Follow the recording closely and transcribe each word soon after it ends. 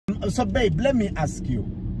So babe, let me ask you,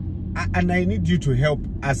 and I need you to help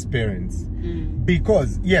us parents,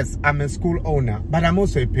 because yes, I'm a school owner, but I'm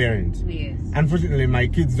also a parent. Yes. Unfortunately, my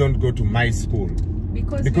kids don't go to my school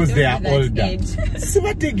because they are older.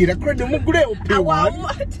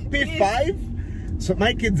 P5. So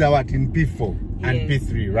my kids are what, in P4 and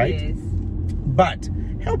P3, right? Yes. But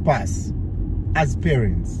help us as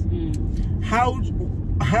parents. How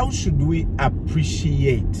should we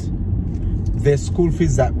appreciate the school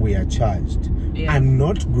fees that we are charged and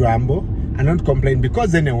not grumble and not complain?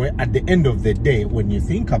 Because anyway, at the end of the day, when you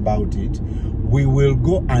think about it, we will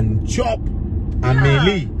go and chop a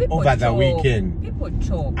melee over the weekend. People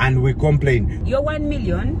chop. And we complain. Your 1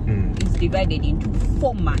 million is divided into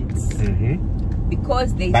 4 months.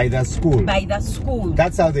 Because they by the school.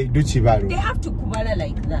 That's how they do Chivaru. They have to kubala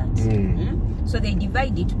like that. So they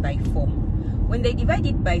divide it by 4. When they divide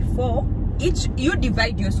it by 4, you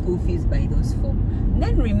divide your school fees by those 4.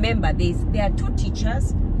 Then remember, there are 2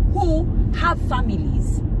 teachers who have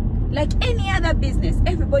families. Like any other business,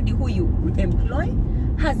 everybody who you employ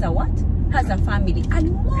has a what? Has a family.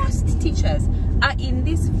 And most teachers are in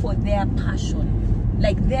this for their passion.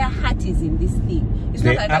 Like their heart is in this thing. It's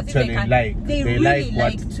not like actually they really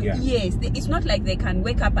like to. Yes, it's not like they can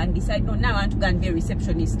wake up and decide, no, now I want to go and be a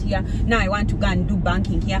receptionist here. Now I want to go and do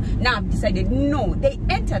banking here. Now I've decided. No, they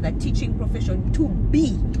enter the teaching profession to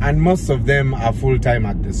be. And most of them are full-time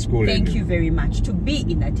at the school. Thank you very much. To be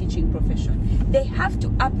in a teaching profession, they have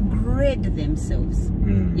to upgrade themselves.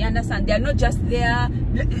 You understand? They are not just there,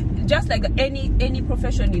 just like any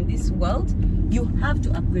profession in this world. You have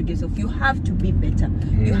to upgrade yourself. You have to be better.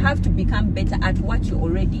 You have to become better at what you're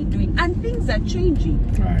already doing. And things are changing.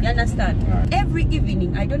 You understand? Every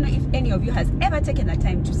evening, I don't know if any of you has ever taken the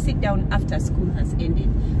time to sit down after school has ended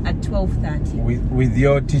at 12:30. With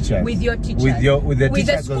your teachers? With your teachers. With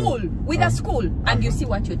the school. And you see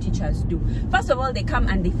what your teachers do. First of all, they come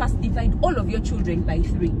and they first divide all of your children by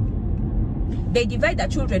 3. They divide the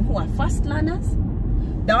children who are fast learners,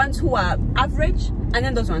 the ones who are average, and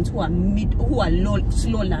then those ones who are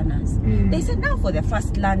slow learners. They said now for the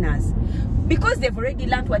fast learners, because they've already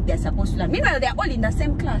learned what they're supposed to learn. Meanwhile, they're all in the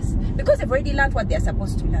same class. Because they've already learned what they're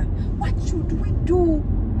supposed to learn. What should we do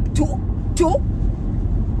to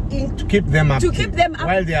keep them up? To keep them up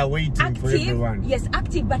while they are waiting active, for everyone. Yes,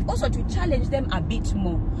 active, but also to challenge them a bit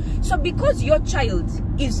more. So because your child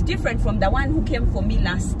is different from the one who came for me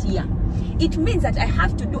last year, it means that I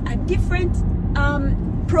have to do a different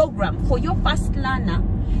program for your fast learner,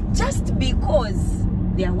 just because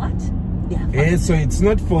they are what? They are fast. So it's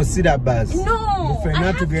not for syllabus. No, I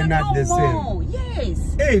have to know the more.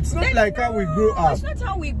 Yes. Hey, it's not like how we grew up. It's not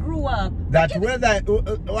how we grew up. That whether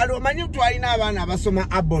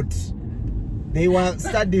they were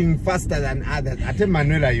studying faster than others. I tell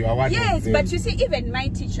Manuela, you are one. Yes, but you see, even my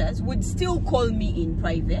teachers would still call me in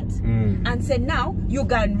private and say, now you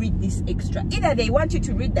go and read this extra. Either they want you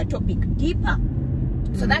to read the topic deeper,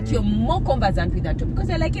 so that you're more conversant with that topic. Because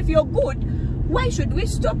they're like, if you're good, why should we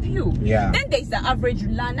stop you? Yeah. Then there's the average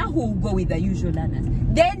learner who will go with the usual learners.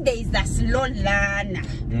 Then there's the slow learner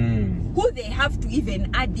who they have to even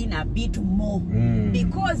add in a bit more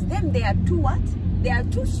because them they are too what? They are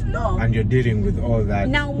too slow. And you're dealing with all that.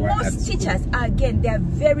 Now most teachers, again, they are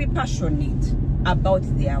very passionate about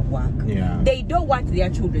their work. Yeah. They don't want their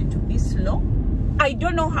children to be slow. I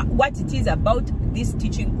don't know what it is about this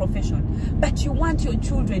teaching profession, but you want your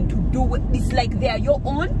children to do it. It's like they are your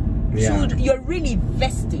own children. You're really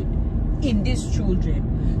vested in these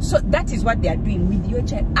children. So that is what they are doing with your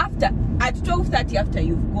child. At 12:30 after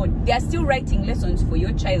you've gone, they are still writing lessons for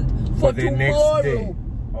your child for tomorrow. Next day.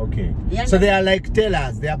 Okay. So they are like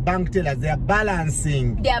tellers, they are bank tellers, they are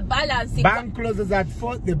balancing. They are balancing. Bank closes at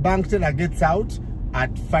 4, the bank teller gets out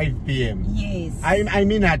at 5 p.m. Yes. I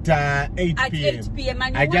mean at 8 p.m. At 8 p.m.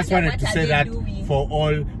 I just wanted to say that for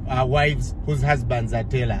all wives whose husbands are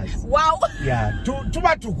tellers. Wow. Yeah. Oh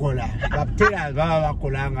my God,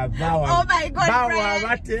 Brad.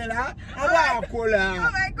 Oh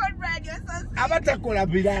my God, Brad, you're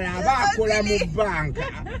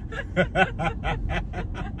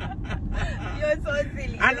so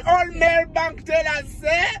silly. And all male bank tellers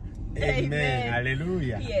say Amen.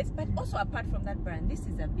 Hallelujah. Yes, but also apart from that, brand, this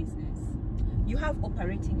is a business. You have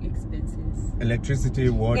operating expenses, electricity,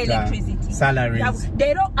 water, salaries.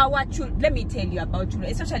 They don't. Our children. Let me tell you about children,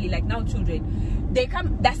 especially like now children. They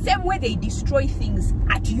come the same way they destroy things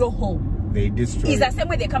at your home. They destroy. It's the same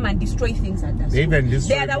way they come and destroy things at the school. They even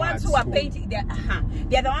destroy. They are the ones who are painting. They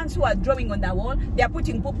are the ones who are drawing on the wall. They are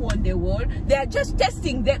putting poo on the wall. They are just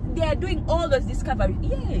testing. They are doing all those discoveries.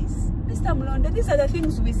 Yes, Mr. Mulondo, these are the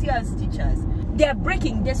things we see as teachers. They are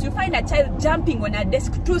breaking desks. You find a child jumping on a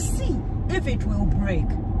desk to see if it will break.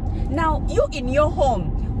 Now, you in your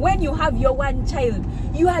home, when you have your one child,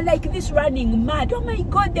 you are like this running mad. Oh my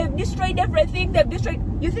God, they've destroyed everything. They've destroyed.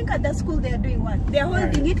 You think at the school they are doing what? They are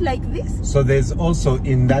holding it like this. So there's also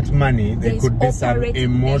in that money, there could be some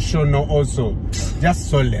emotional also, just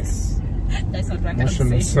solace. That's not what I'm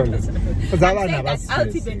saying.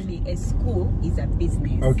 Ultimately, a school is a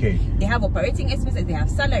business. Okay. They have operating expenses, they have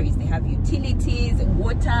salaries, they have utilities,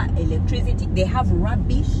 water, electricity, they have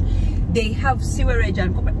rubbish, they have sewerage,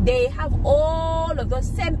 and they have all of those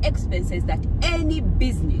same expenses that any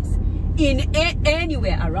business in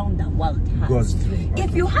anywhere around the world has. Goes through.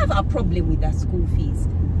 If you have a problem with the school fees,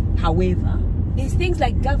 however, there's things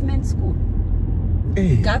like government school.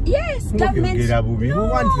 Hey, yes, government. We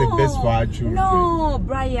want the best for our children. No,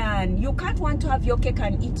 Brian, you can't want to have your cake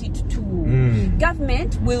and eat it too.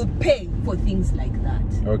 Government will pay for things like that.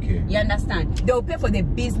 Okay. You understand? They'll pay for the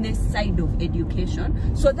business side of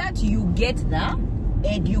education so that you get the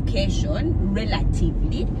education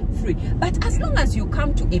relatively free. But as long as you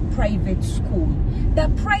come to a private school, the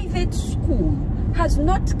private school has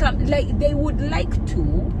not come, like they would like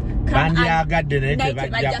to come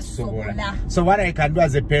and so what I can do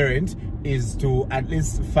as a parent is to at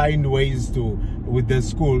least find ways to, with the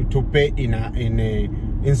school, to pay in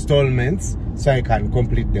installments so I can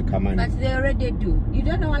complete the command. But they already do. You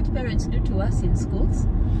don't know what parents do to us in schools?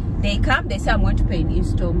 They come, they say, I'm going to pay in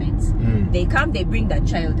installments. They come, they bring the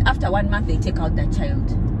child. After 1 month, they take out the child.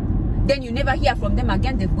 Then you never hear from them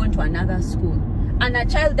again. They've gone to another school. And a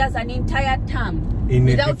child does an entire term in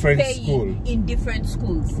without a different paying school. In different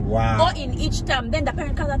schools. Wow. Or in each term. Then the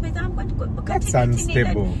parent comes and says, I'm going to go. That's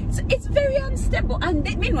unstable. It's very unstable. And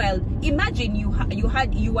then, meanwhile, imagine you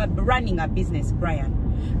were running a business,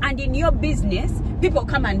 Brian. And in your business, people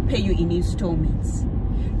come and pay you in installments.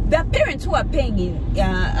 The parents who are paying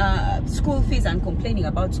in school fees and complaining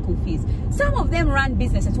about school fees, some of them run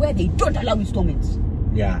businesses where they don't allow installments.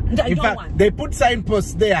 Yeah. In fact, they put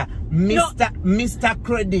signposts there. Mr.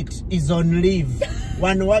 Credit is on leave.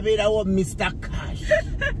 One wabirawo Mr.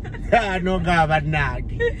 Cash. No governor.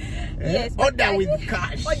 Yes. Order with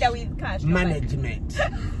cash. Order with cash. Management.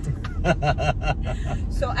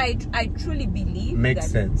 So I truly believe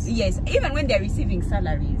makes sense. Yes. Even when they're receiving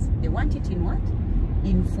salaries, they want it in what?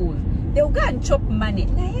 In full. They'll go and chop money.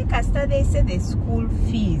 Like after they say the school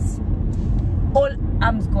fees, all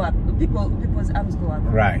arms go up. People's arms go up.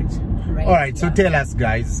 Right. All right. So tell us,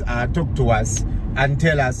 guys. Talk to us and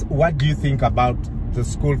tell us, what do you think about the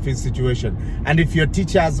school fees situation? And if your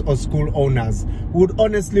teachers or school owners would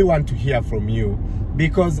honestly want to hear from you,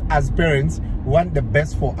 because as parents, we want the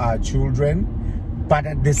best for our children, but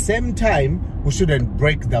at the same time, we shouldn't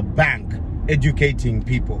break the bank educating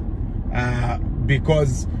people.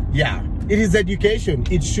 Because yeah, it is education.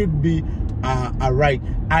 It should be a right.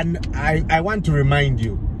 And I want to remind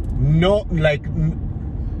you, no, like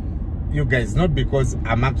you guys, not because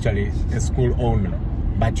I'm actually a school owner,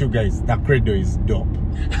 but you guys, the Cradle is dope.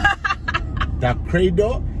 The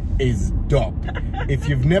Cradle is dope. If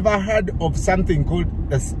you've never heard of something called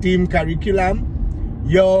the STEAM curriculum,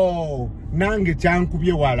 yo, nange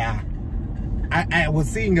chankubye wala. I was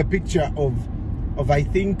seeing a picture of I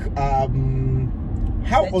think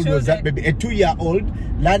how old was that baby? A 2-year-old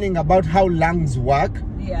learning about how lungs work.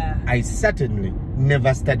 Yeah. I certainly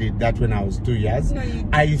never studied that when I was 2 years. No,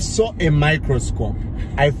 I saw a microscope.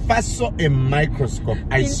 I first saw a microscope.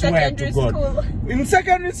 I swear to God. School. In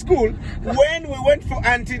secondary school, when we went for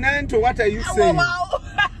antenatal, what are you saying? Wow.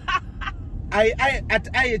 I at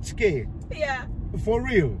IHK. Yeah. For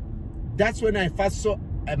real. That's when I first saw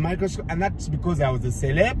a microscope, and that's because I was a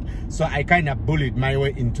celeb, so I kind of bullied my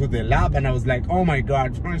way into the lab, and I was like, oh my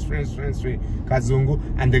God, French, Kazungu,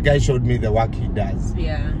 and the guy showed me the work he does.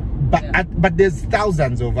 Yeah. But there's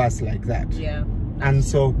thousands of us like that. Yeah. And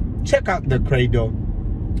so check out the Cradle.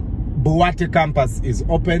 Buwate campus is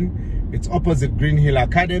open. It's opposite Greenhill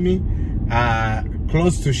Academy,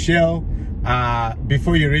 close to Shell,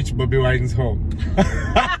 before you reach Bobby Wine's home.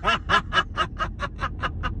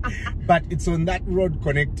 But it's on that road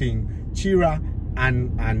connecting Chira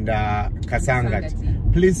and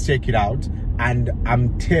Kasangat. Please check it out, and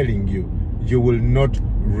I'm telling you, you will not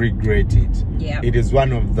regret it. Yeah. It is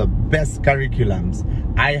one of the best curriculums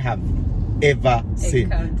I have ever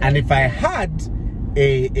seen. And if I had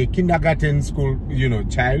a kindergarten school,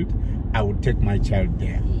 child, I would take my child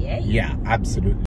there. Yeah. Yeah, absolutely.